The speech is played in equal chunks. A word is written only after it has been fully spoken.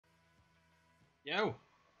Yo,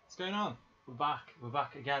 what's going on? We're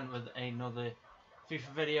back again with another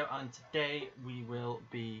FIFA video, and today we will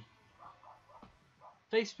be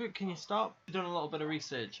Facebook. Can you stop? I've done a little bit of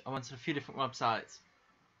research. I went to a few different websites,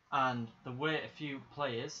 and there were a few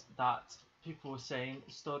players that people were saying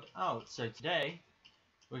stood out. So today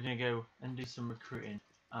we're gonna go and do some recruiting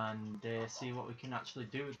and see what we can actually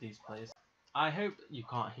do with these players. I hope you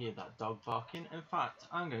can't hear that dog barking. In fact,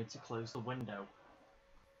 I'm going to close the window.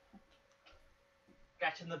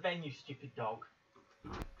 Get in the bin, you stupid dog.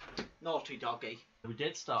 Naughty doggy. We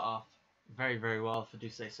did start off very, very well, if I do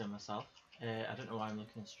say so myself. I don't know why I'm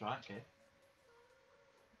looking at striker.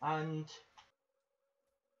 And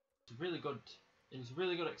it's really good. It was a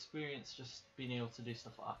really good experience just being able to do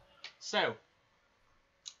stuff like that. So,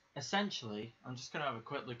 essentially, I'm just going to have a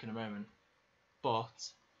quick look in a moment. But,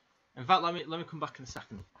 in fact, let me come back in a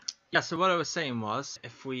second. Yeah, so what I was saying was,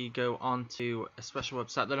 if we go on to a special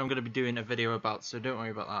website that I'm going to be doing a video about, so don't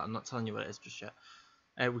worry about that, I'm not telling you what it is just yet.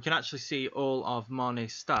 We can actually see all of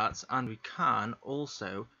Mane's stats, and we can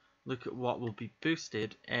also look at what will be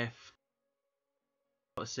boosted if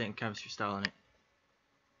a certain chemistry style in it.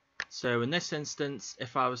 So in this instance,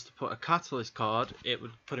 if I was to put a catalyst card, it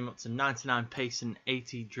would put him up to 99 pace and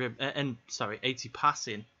 80 80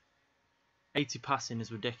 passing. 80 passing is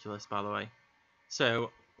ridiculous, by the way.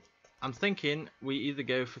 So I'm thinking we either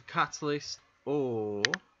go for catalyst or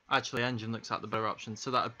actually engine looks like the better option. So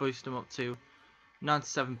that would boost him up to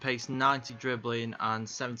 97 pace, 90 dribbling, and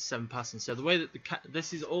 77 passing. So the way that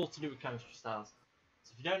this is all to do with chemistry styles.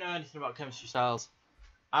 So if you don't know anything about chemistry styles,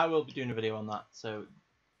 I will be doing a video on that, so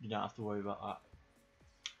you don't have to worry about that.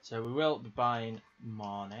 So we will be buying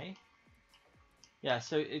Mane. Yeah,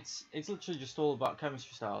 so it's literally just all about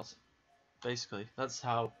chemistry styles. Basically, that's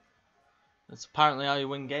apparently how you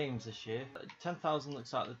win games this year. 10,000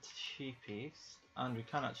 looks like the cheapest, and we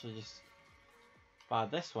can actually just buy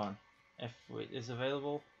this one if it is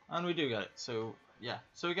available, and we do get it. So yeah,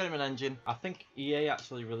 so we get him an engine. I think EA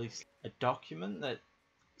actually released a document that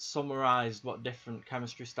summarized what different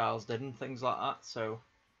chemistry styles did and things like that, so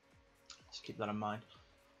just keep that in mind.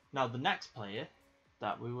 Now the next player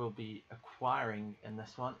that we will be acquiring in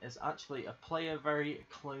this one is actually a player very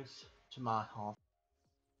close to my heart.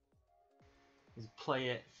 He's a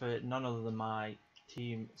player for none other than my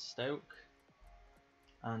team Stoke,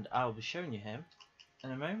 and I'll be showing you him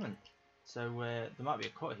in a moment. So there might be a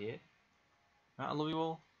cut here. Right, I love you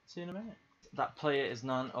all. See you in a minute. That player is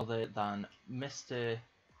none other than Mr.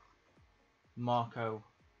 Marko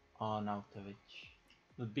Arnautovic,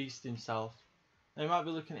 the beast himself. Now you might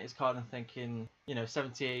be looking at his card and thinking, you know,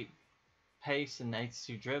 78 pace and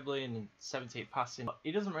 82 dribbling and 78 passing.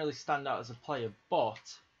 He doesn't really stand out as a player, but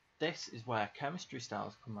this is where chemistry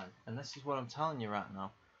styles come in, and this is what I'm telling you right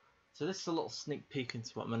now. So this is a little sneak peek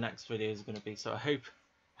into what my next video is going to be. So I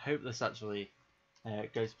hope this actually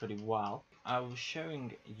goes pretty well. I was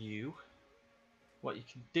showing you what you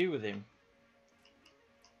can do with him.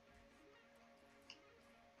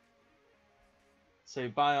 So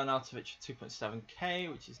buy Arnautovic for 2.7k,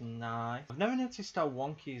 which is nice. I've never noticed how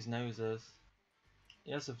wonky his nose is.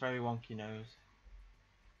 He has a very wonky nose.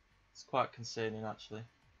 It's quite concerning actually.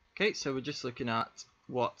 Okay, so we're just looking at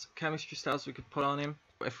what chemistry styles we could put on him.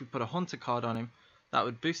 If we put a hunter card on him, that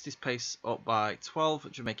would boost his pace up by 12,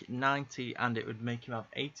 which would make it 90, and it would make him have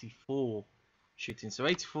 84 shooting. So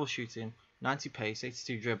 84 shooting, 90 pace,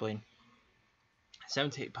 82 dribbling,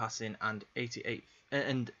 78 passing, and 80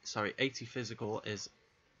 physical is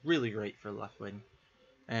really great for a left wing.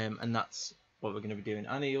 And that's what we're going to be doing.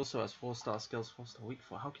 And he also has 4-star skills, 4-star weak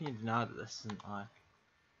foot. How can you deny that this isn't high?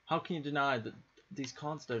 How can you deny that these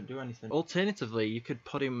cards don't do anything? Alternatively, you could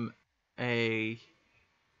put him a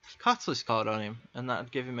catalyst card on him, and that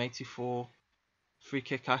would give him 84 free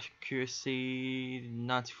kick accuracy,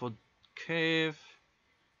 94 curve,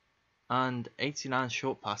 and 89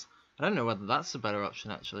 short pass. I don't know whether that's a better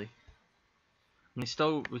option actually. And he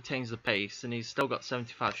still retains the pace, and he's still got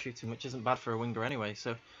 75 shooting, which isn't bad for a winger anyway.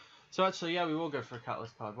 So actually, yeah, we will go for a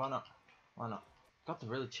catalyst card. Why not? Why not? God, they're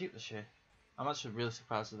really cheap this year. I'm actually really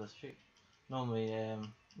surprised they're this cheap. Normally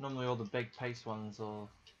all the big pace ones will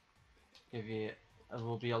give you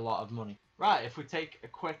will be a lot of money. Right, if we take a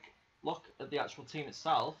quick look at the actual team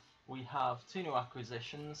itself, we have 2 new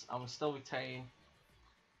acquisitions, and we still retain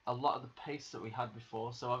a lot of the pace that we had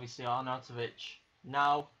before. So obviously Arnautovic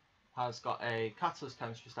now has got a catalyst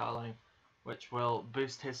chemistry style on him, which will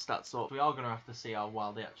boost his stats up. We are going to have to see how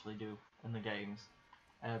well they actually do in the games,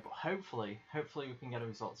 but hopefully we can get a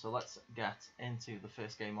result. So let's get into the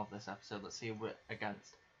first game of this episode. Let's see who we're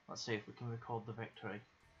against. Let's see if we can record the victory.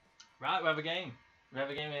 Right, we have a game. We have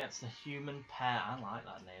a game against the Human Pair. I like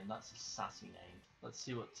that name. That's a sassy name. Let's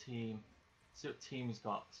see what team. See what team he's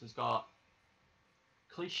got. So he's got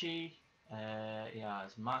Clichy. Yeah,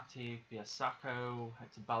 it's Mati, Biasako,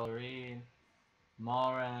 Hector Ballerine,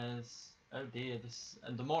 Mahrez. Oh dear, this.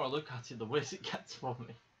 And the more I look at it, the worse it gets for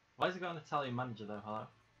me. Why is he got an Italian manager though? Hello.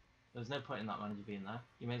 There's no point in that manager being there.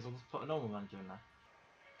 You may as well just put a normal manager in there.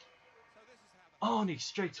 Oh, and he's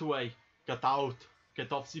straight away. Get out.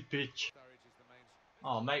 Get off the pitch.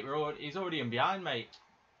 Oh, mate, he's already in behind, mate.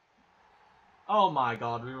 Oh my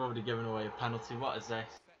god, we've already given away a penalty. What is this?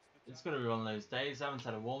 It's going to be one of those days. I haven't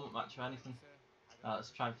had a warm-up match or anything. Let's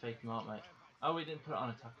try and fake him out, mate. Oh, we didn't put it on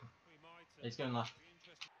attack. He's going left.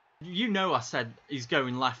 You know I said he's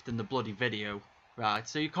going left in the bloody video, right?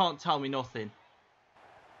 So you can't tell me nothing.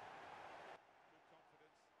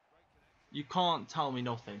 You can't tell me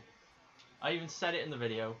nothing. I even said it in the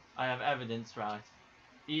video. I have evidence, right?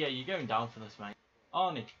 Yeah, you're going down for this, mate.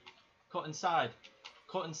 Arnie, cut inside.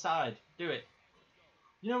 Cut inside. Do it.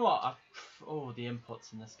 You know what? Oh, the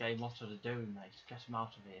inputs in this game. What are they doing, mate? Get him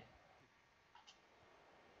out of here.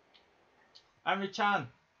 Henry Chan.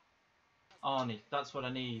 Arnie, that's what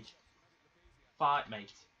I need. Fight,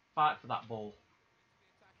 mate. Fight for that ball.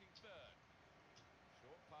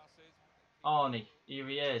 Arnie, here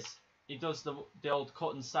he is. He does the old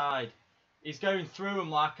cut inside. He's going through him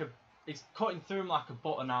like a... He's cutting through him like a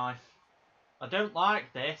butter knife. I don't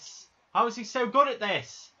like this. How is he so good at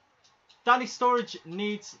this? Danny Sturridge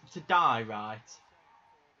needs to die, right?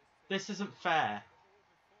 This isn't fair.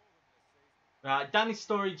 Right, Danny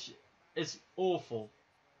Sturridge is awful.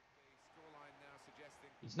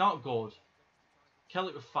 He's not good. Kill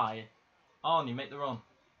it with fire. Arnie, make the run.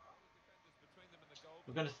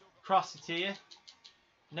 We're going to cross it here.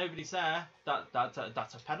 Nobody's there.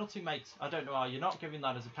 That's a penalty, mate. I don't know how you're not giving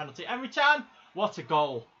that as a penalty. Henry Chan! What a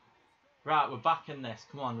goal. Right, we're back in this.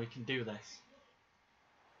 Come on, we can do this.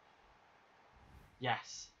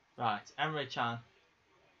 Yes. Right, Emre Can.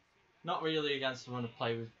 Not really against the run of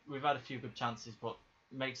play. We've had a few good chances, but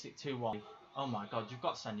makes it 2-1. Oh my god, you've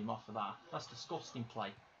got to send him off for that. That's disgusting play.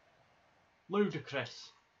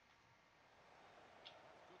 Ludicrous.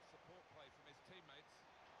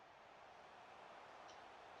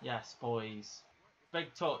 Yes, boys.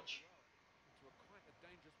 Big touch.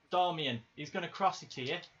 Darmian, he's going to cross it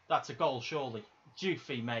here. That's a goal, surely.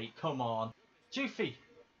 Juffy, mate, come on. Juffy.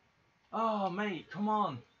 Oh, mate, come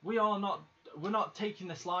on. We're not taking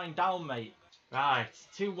this line down, mate. Right,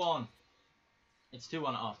 2-1. It's 2-1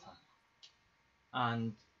 at half time.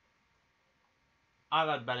 And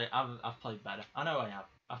I've played better. I know I have.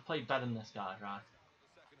 I've played better than this guy, right?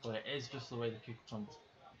 But it is just the way the keeper comes.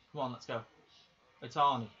 Come on, let's go. It's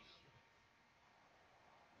Arnie.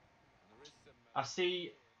 I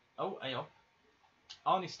see... Oh, hey up.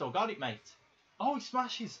 Arnie still got it, mate. Oh, he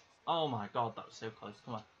smashes. Oh my god, that was so close.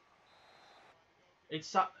 Come on.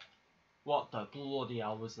 It's that... What the bloody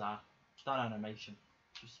hell was that? That animation.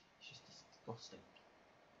 Just disgusting.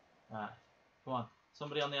 Right. Come on.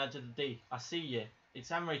 Somebody on the edge of the D. I see you.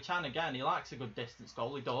 It's Emre Can again. He likes a good distance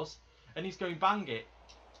goal. He does. And he's going bang it.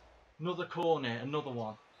 Another corner. Another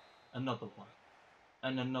one. Another one.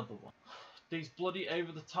 And another one. These bloody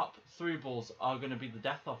over-the-top through balls are going to be the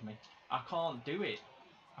death of me. I can't do it.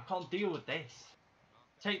 I can't deal with this.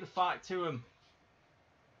 Take the fight to him.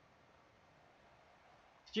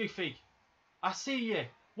 Juffy. I see you.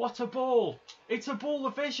 What a ball. It's a ball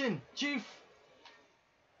of vision. Juff.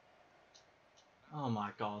 Oh my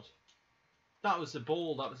god. That was a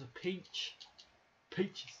ball. That was a peach.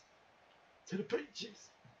 Peaches. To the peaches.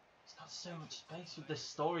 He's got so much space with this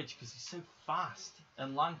storage because he's so fast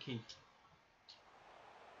and lanky.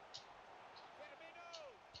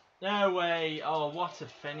 No way. Oh, what a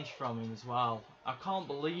finish from him as well. I can't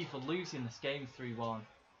believe we're losing this game 3-1.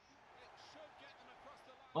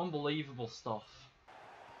 Unbelievable stuff.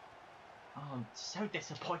 Oh, I'm so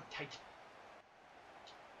disappointed.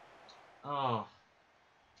 Oh.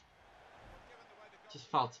 Just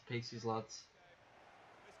fell to pieces, lads.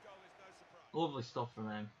 Lovely stuff from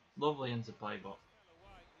him. Lovely interplay, but...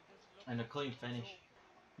 And a clean finish.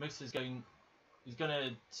 Musa's going... He's going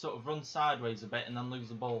to sort of run sideways a bit and then lose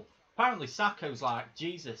the ball. Apparently Sakho's like,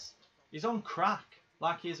 Jesus, he's on crack.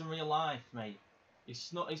 Like he is in real life, mate.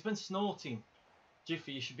 He's been snorting.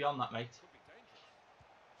 Juffy, you should be on that, mate.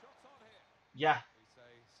 Yeah.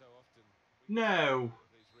 No.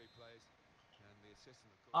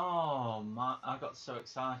 Oh, man, I got so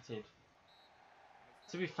excited.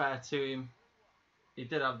 To be fair to him, he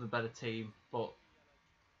did have the better team, but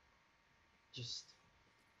just...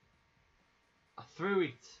 I threw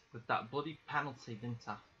it with that bloody penalty, didn't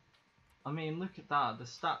I? I mean, look at that. The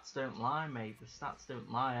stats don't lie, mate. The stats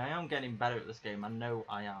don't lie. I am getting better at this game. I know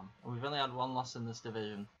I am. And we've only had one loss in this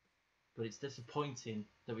division. But it's disappointing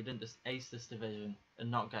that we didn't just ace this division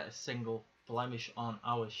and not get a single blemish on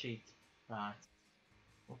our sheet. Right.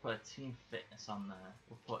 We'll put a team fitness on there.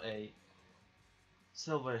 We'll put a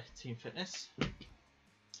silver team fitness.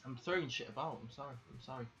 I'm throwing shit about. I'm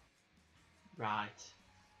sorry. Right.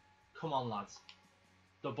 Come on, lads.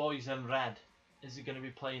 The boy's in red. Is he going to be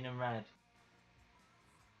playing in red?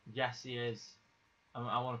 Yes, he is.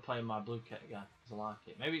 I want to play in my blue kit again because I like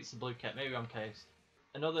it. Maybe it's the blue kit. Maybe I'm cased.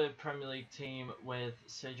 Another Premier League team with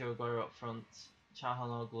Sergio Aguero up front.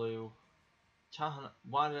 Çalhanoğlu.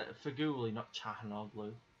 Why Feghouli, not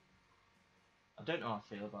Çalhanoğlu? I don't know how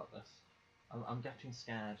I feel about this. I'm getting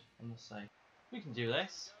scared, I must say. We can do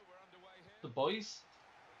this. The boys.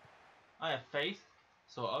 I have faith.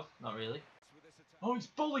 Sort of. Not really. Oh, he's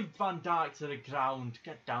bullied Van Dijk to the ground.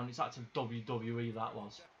 Get down. It's actually WWE, that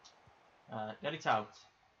was. Get it out.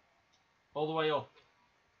 All the way up.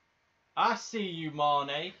 I see you,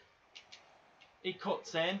 Mane. He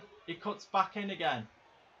cuts in. He cuts back in again.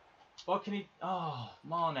 What can he... Oh,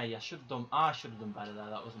 Mane. I should have done better there.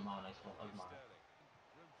 That wasn't Mane's fault. That was mine.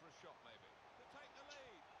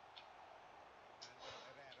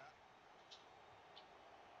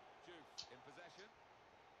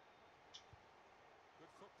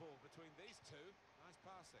 Between these two, nice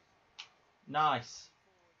passing. Nice.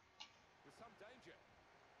 With some danger.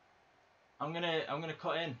 I'm gonna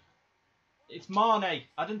cut in. It's Mane.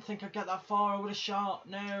 I didn't think I'd get that far. I would have shot.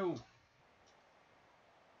 No.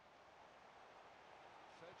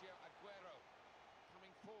 Sergio Aguero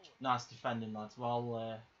coming forward. Nice defending, lads.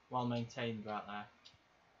 Well maintained right there.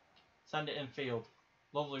 Send it infield.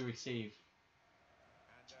 Lovely receive.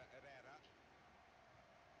 And Herrera.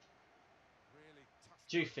 Really tough.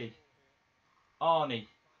 Juffy. Arnie.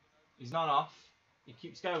 He's not off. He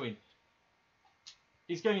keeps going.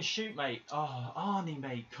 He's going shoot, mate. Oh, Arnie,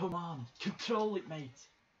 mate. Come on. Control it, mate.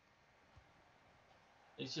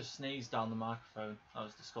 He's just sneezed down the microphone. That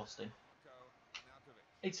was disgusting.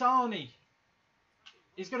 It's Arnie.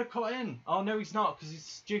 He's going to cut in. Oh, no, he's not because he's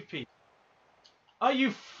stupid. Are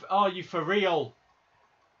you for real?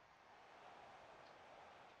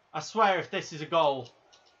 I swear if this is a goal.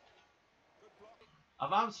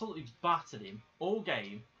 I've absolutely battered him all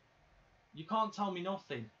game. You can't tell me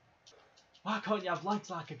nothing. Why can't you have legs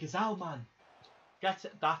like a gazelle, man? Get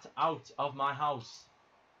that out of my house.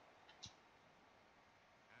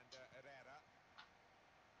 And Herrera.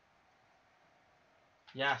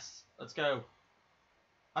 Yes, let's go.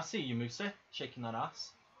 I see you, Musa, shaking that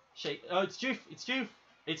ass. Oh, it's Juve. It's Juve.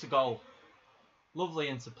 It's a goal. Lovely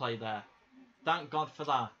interplay there. Thank God for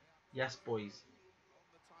that. Yes, boys.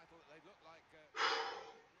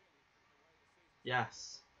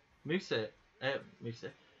 Yes. Musa.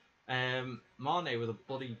 Mane with a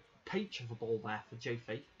bloody peach of a ball there for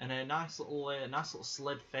Juve, and a nice little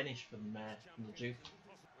slid finish from the Juve.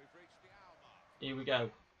 Here we go.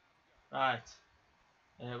 Right.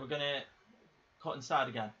 We're gonna cut inside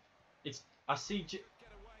again. I see.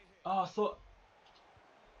 Oh, I thought.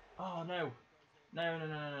 Oh no.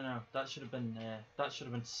 No. That should have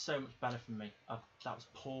been so much better for me. That was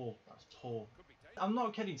poor. I'm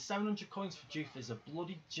not kidding. 700 coins for Juve is a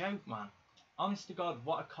bloody joke, man. Honest to God,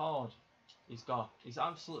 what a card he's got. He's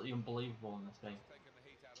absolutely unbelievable in this game.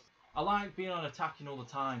 I like being on attacking all the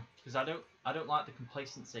time because I don't like the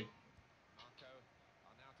complacency. Marko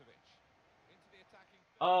Arnautovic into the attacking.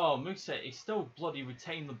 Oh, Musa, he still bloody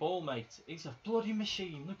retained the ball, mate. He's a bloody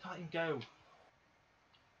machine. Look at him go.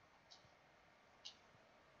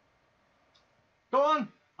 Go on!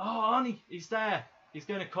 Oh, Arnie, he's there. He's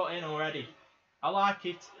going to cut in already. I like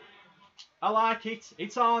it.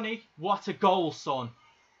 It's Arnie. What a goal, son.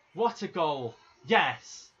 What a goal.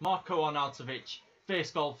 Yes. Marko Arnautovic.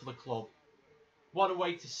 First goal for the club. What a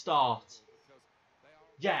way to start.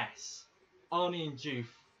 Yes. Arnie and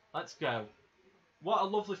Juve. Let's go. What a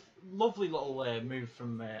lovely little move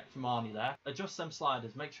from Arnie there. Adjust them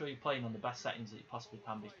sliders. Make sure you're playing on the best settings that you possibly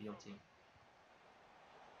can be for your team.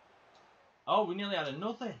 Oh, we nearly had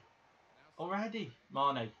another already.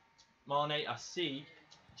 Mane, I see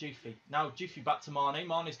Juffy. Now Juffy back to Mane.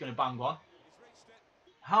 Mane's going to bang one.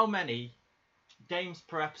 How many games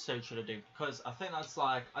per episode should I do? Because I think that's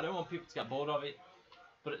like, I don't want people to get bored of it,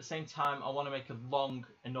 but at the same time, I want to make a long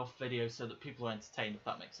enough video so that people are entertained, if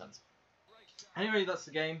that makes sense. Anyway, that's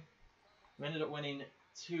the game. We ended up winning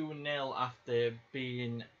 2-0 after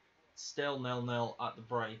being still 0-0 at the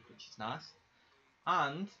break, which is nice.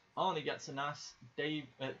 And Arnie gets a nice debut.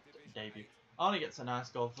 Arnie gets a nice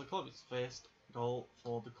goal for the club. It's first goal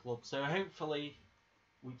for the club. So hopefully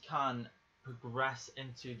we can progress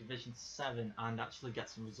into Division 7 and actually get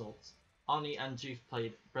some results. Arnie and Juve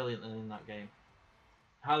played brilliantly in that game.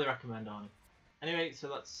 Highly recommend Arnie. Anyway, so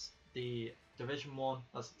that's the Division 1,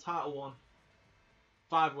 that's the Title 1.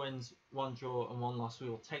 5 wins, 1 draw and 1 loss. We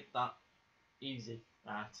will take that easy,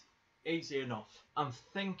 right? Easy enough. I'm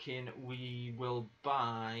thinking we will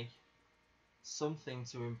buy something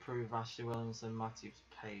to improve Ashley Williams and Matthew's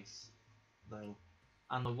pace, though.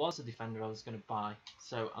 And there was a defender I was going to buy,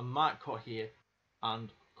 so I might cut here and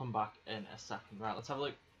come back in a second. Right, let's have a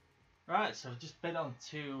look. Right, so I've just bid on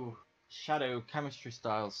 2 shadow chemistry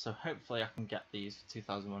styles, so hopefully I can get these for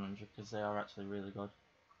 2,100 because they are actually really good.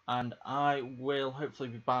 And I will hopefully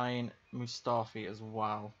be buying Mustafi as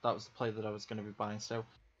well. That was the player that I was going to be buying, so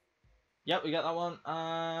yep, we get that one,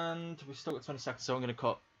 and we've still got 20 seconds, so I'm going to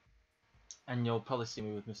cut. And you'll probably see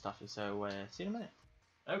me with Mustafi, so see you in a minute.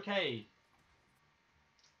 Okay,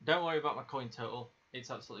 don't worry about my coin total,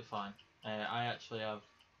 it's absolutely fine. I actually have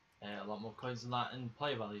a lot more coins than that in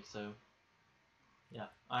player value, so yeah,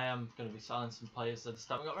 I am going to be selling some players that just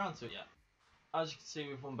haven't got around to it yet. As you can see,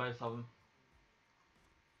 we've won both of them.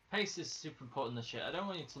 Pace is super important this year. I don't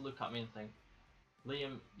want you to look at me and think,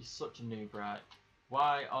 Liam, you're such a noob, right?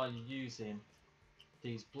 Why are you using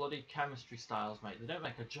these bloody chemistry styles, mate? They don't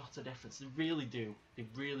make a jot of difference. They really do. They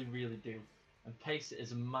really, really do. And pace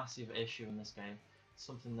is a massive issue in this game. It's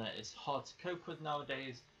something that is hard to cope with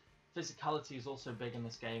nowadays. Physicality is also big in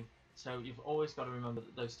this game. So you've always got to remember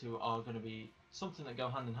that those two are going to be something that go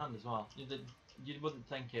hand in hand as well. You wouldn't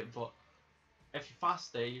think it, but if you're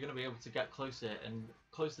faster, you're going to be able to get closer and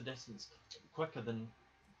close the distance quicker than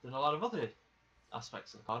a lot of other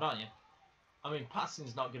aspects of the card, aren't you? I mean,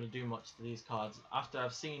 passing's not going to do much to these cards. After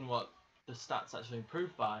I've seen what the stats actually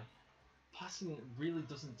improve by, passing really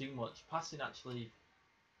doesn't do much. Passing actually,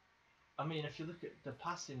 I mean, if you look at the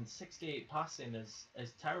passing, 68 passing is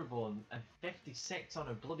terrible, and 56 on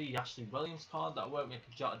a bloody Ashley Williams card, that won't make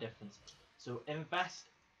a jot of difference. So invest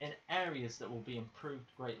in areas that will be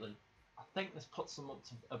improved greatly. I think this puts them up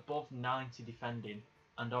to above 90 defending,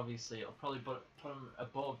 and obviously it'll probably put them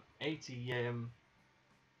above 80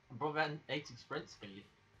 above 80 sprint speed.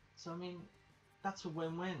 So I mean, that's a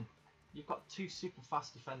win-win. You've got 2 super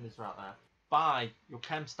fast defenders right there. Buy your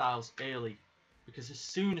chem styles early, because as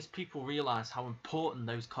soon as people realise how important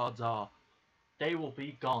those cards are, they will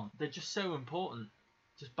be gone. They're just so important.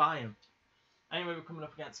 Just buy them. Anyway, we're coming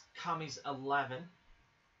up against Cammy's 11.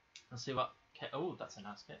 Let's see what kit. Oh, that's a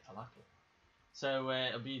nice kit. I like it. So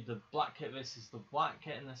it'll be the black kit versus the white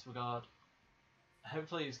kit in this regard.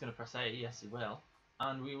 Hopefully he's going to press A. Yes, he will.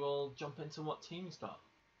 And we will jump into what team he's got.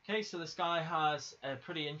 Okay, so this guy has a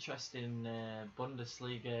pretty interesting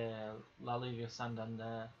Bundesliga, La Liga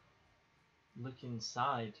Santander looking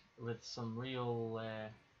side with some real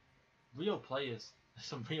players,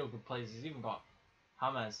 some real good players. He's even got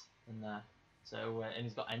James in there, so and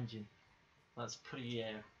he's got Engine. That's pretty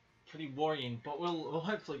worrying, but we'll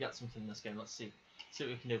hopefully get something in this game. Let's see what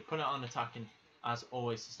we can do. Put it on attacking as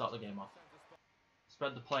always to start the game off.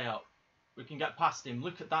 Spread the play out. We can get past him.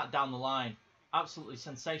 Look at that down the line. Absolutely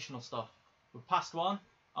sensational stuff. We're past one,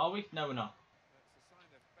 are we? No, we're not.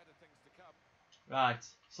 Right,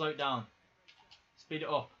 slow it down. Speed it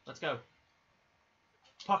up. Let's go.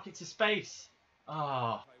 Pockets of space.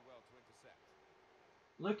 Oh.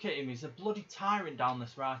 Look at him. He's a bloody tyrant down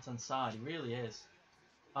this right-hand side. He really is.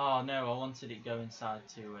 Oh no, I wanted it go inside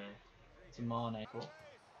to Mane.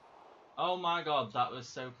 Oh my god, that was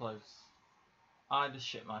so close. I just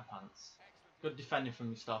shit my pants. Good defending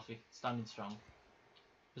from Mustafi, standing strong.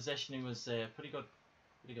 Positioning was pretty good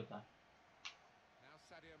there.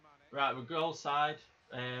 Right, we're goal side.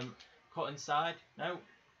 Cut inside. No.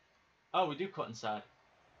 Oh, we do cut inside.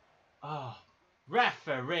 Oh,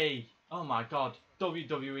 referee! Oh my god,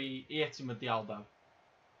 WWE, he hit him with the elbow.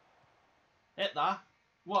 Hit that.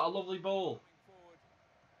 What a lovely ball.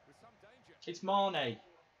 It's Mane.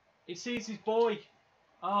 He sees his boy.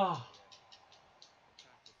 Oh.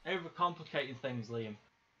 Overcomplicating things, Liam.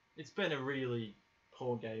 It's been a really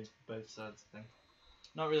poor game for both sides, I think.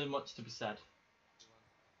 Not really much to be said.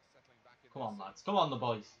 Come on, lads. Come on, the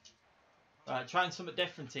boys. Right, trying something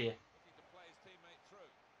different here.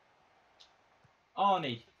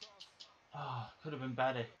 Arnie. Oh, could have been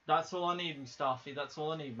better. That's all I need, Mustafi. That's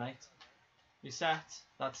all I need, mate. You set.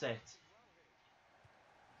 That's it.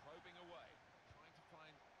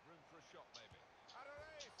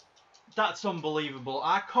 That's unbelievable.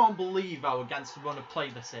 I can't believe how against the run of play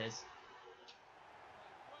this is.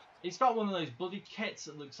 He's got one of those bloody kits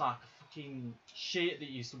that looks like a fucking shirt that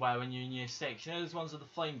you used to wear when you're in year 6. You know those ones with the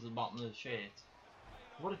flames at the bottom of the shirt?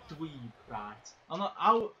 What a dweeb, right? I'm not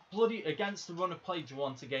how bloody against the run of play do you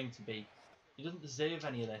want a game to be? He doesn't deserve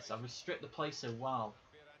any of this. I restrict the play so well.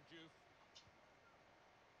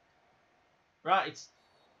 Right, it's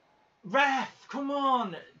ref. Come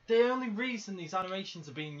on. The only reason these animations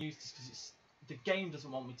are being used is because the game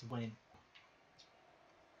doesn't want me to win.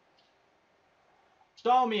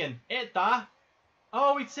 Darmian, hit that.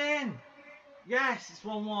 Oh, it's in. Yes, it's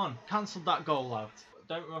 1-1. Cancelled that goal out.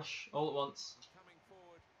 Don't rush all at once.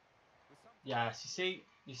 Yes,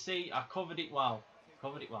 you see, I covered it well.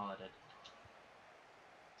 Covered it well, I did.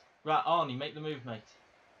 Right, Arnie, make the move, mate.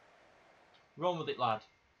 Run with it, lad.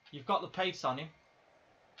 You've got the pace on him.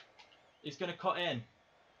 He's going to cut in.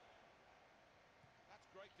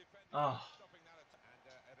 Oh.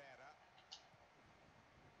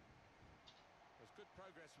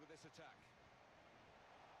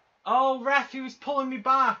 Oh, ref, he was pulling me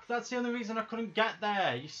back. That's the only reason I couldn't get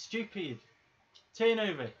there. You stupid.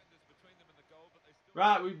 Turnover.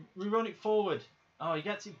 Right, we run it forward. Oh, he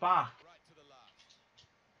gets it back.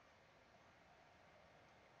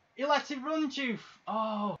 He let it run, Juve.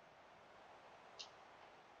 Oh.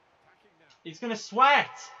 He's going to sweat.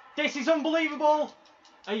 This is unbelievable.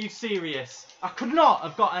 Are you serious? I could not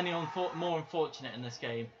have got any more unfortunate in this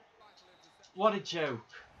game. What a joke.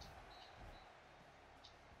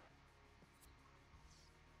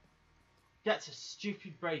 Gets a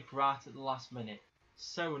stupid break right at the last minute.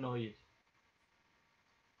 So annoyed.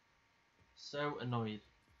 So annoyed.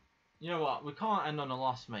 You know what? We can't end on a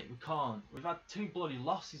loss, mate. We can't. We've had 2 bloody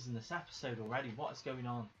losses in this episode already. What is going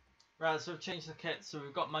on? Right, so we've changed the kit. So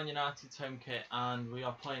we've got Man United's home kit and we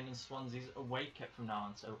are playing in Swansea's away kit from now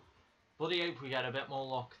on. So bloody hope we get a bit more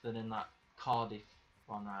luck than in that Cardiff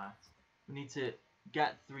one, right? We need to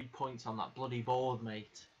get 3 points on that bloody board,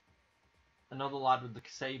 mate. Another lad with the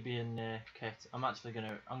Kasabian kit. I'm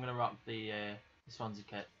gonna rock the Swansea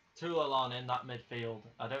kit. 2 along in that midfield.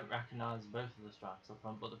 I don't recognise both of the strikers up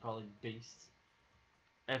front, but they're probably beasts.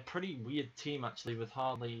 A pretty weird team actually, with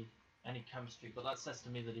hardly any chemistry. But that says to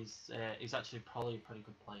me that he's actually probably a pretty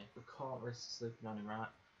good player. We can't risk sleeping on him, right?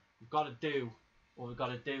 We've got to do what we've got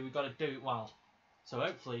to do. We've got to do it well. So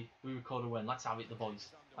hopefully we record a win. Let's have it, the boys.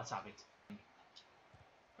 Let's have it.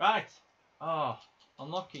 Right. Oh.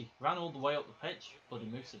 Unlucky. Ran all the way up the pitch. Bloody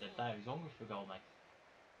Musa did there. He's hungry for a goal, mate.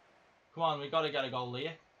 Come on, we've got to get a goal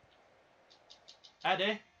here.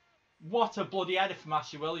 Eddie. What a bloody header from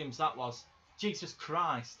Ashley Williams that was. Jesus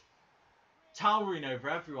Christ. Towering over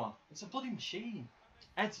everyone. It's a bloody machine.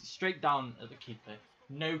 Heads it straight down at the keeper.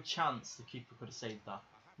 No chance the keeper could have saved that.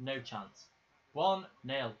 No chance. 1-0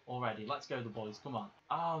 already. Let's go, the boys. Come on.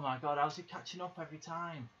 Oh my god, how's he catching up every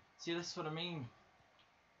time? See, this is what I mean.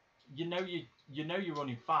 You know you're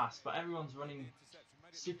running fast, but everyone's running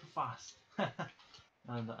super fast.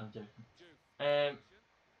 I'm joking.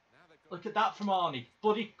 Look at that from Arnie.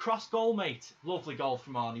 Bloody cross goal, mate. Lovely goal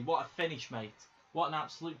from Arnie. What a finish, mate. What an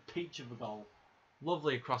absolute peach of a goal.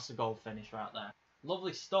 Lovely across the goal finish right there.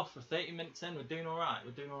 Lovely stuff for 30 minutes in. We're doing alright.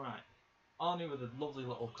 We're doing alright. Arnie with a lovely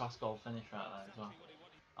little cross goal finish right there as well.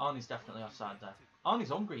 Arnie's definitely offside there. Arnie's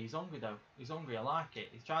hungry. He's hungry though. He's hungry. I like it.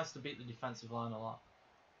 He tries to beat the defensive line a lot.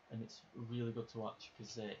 And it's really good to watch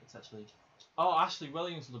because it's actually... Oh, Ashley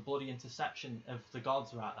Williams with a bloody interception of the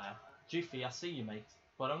gods right there. Juffy, I see you, mate.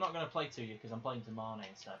 But I'm not going to play to you because I'm playing to Mane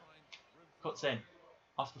instead. Cuts in.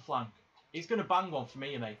 Off the flank. He's going to bang one for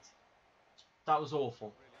me, mate. That was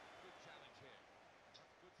awful.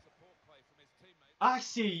 I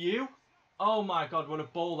see you. Oh my god, what a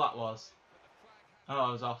ball that was. Oh,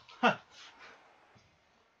 I was off.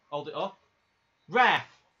 Hold it up. Ref!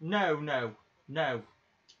 No, no, no.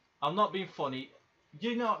 I'm not being funny.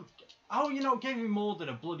 You're not giving me more than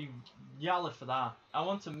a bloody yalla for that. I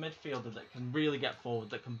want a midfielder that can really get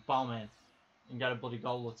forward, that can bomb in and get a bloody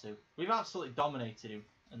goal or 2. We've absolutely dominated him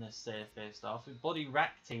in this first half. We've bloody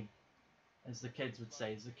wrecked him, as the kids would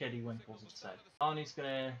say, as the kiddie Winkles would say. Arnie's going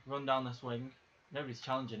to run down this wing. Nobody's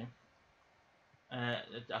challenging him.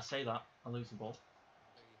 I say that, I lose the ball.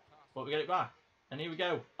 But we get it back. And here we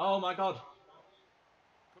go. Oh my god.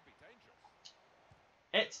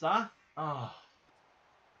 It's that. Oh.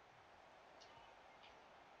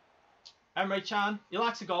 Emre Can, he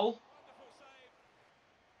likes a goal.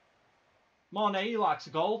 Mane, he likes a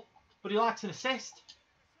goal. But he likes an assist.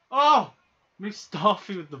 Oh!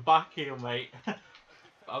 Mustafi with the back heel, mate.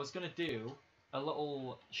 I was going to do a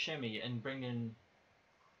little shimmy and bring in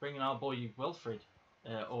our boy Wilfred.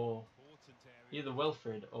 Or either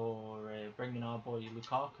Wilfred or bring in our boy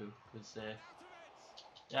Lukaku. Because,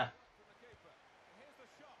 yeah.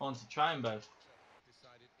 I want to try them both.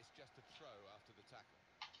 Decided it's just a throw after the tackle.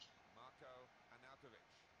 Marko Arnautovic.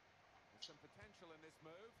 some potential in this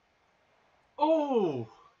move. Oh!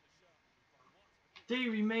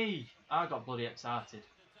 Deary me! I got bloody excited.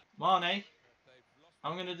 Mane,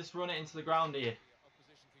 I'm going to just run it into the ground here.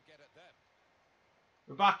 Opposition could get at them.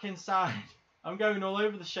 We're back inside. I'm going all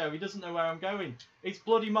over the show. He doesn't know where I'm going. It's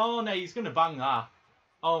bloody Mane. He's going to bang that.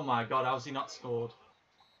 Oh my god, how's he not scored?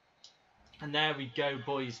 And there we go,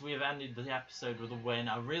 boys. We have ended the episode with a win.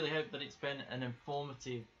 I really hope that it's been an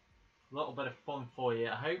informative little bit of fun for you.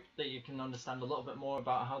 I hope that you can understand a little bit more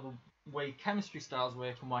about how the way chemistry styles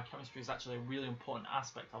work and why chemistry is actually a really important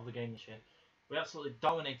aspect of the game this year. We absolutely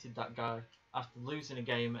dominated that guy after losing a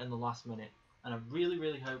game in the last minute. And I really,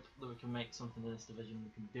 really hope that we can make something in this division.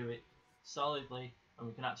 We can do it solidly and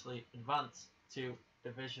we can actually advance to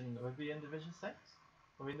Division... Are we in Division 6?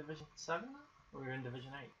 Are we in Division 7 now? Or are we in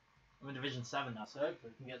Division 8? I'm in Division 7 now, so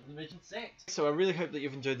hopefully we can get to Division 6. So I really hope that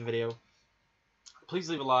you've enjoyed the video. Please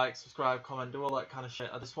leave a like, subscribe, comment, do all that kind of shit.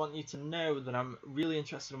 I just want you to know that I'm really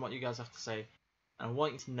interested in what you guys have to say. And I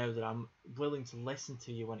want you to know that I'm willing to listen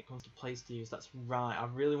to you when it comes to plays to use. That's right. I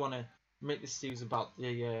really want to make this series about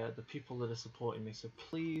the people that are supporting me. So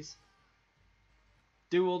please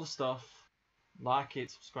do all the stuff. Like it,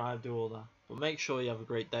 subscribe, do all that. But make sure you have a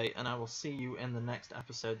great day. And I will see you in the next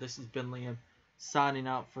episode. This has been Liam signing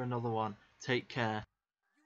out for another one. Take care.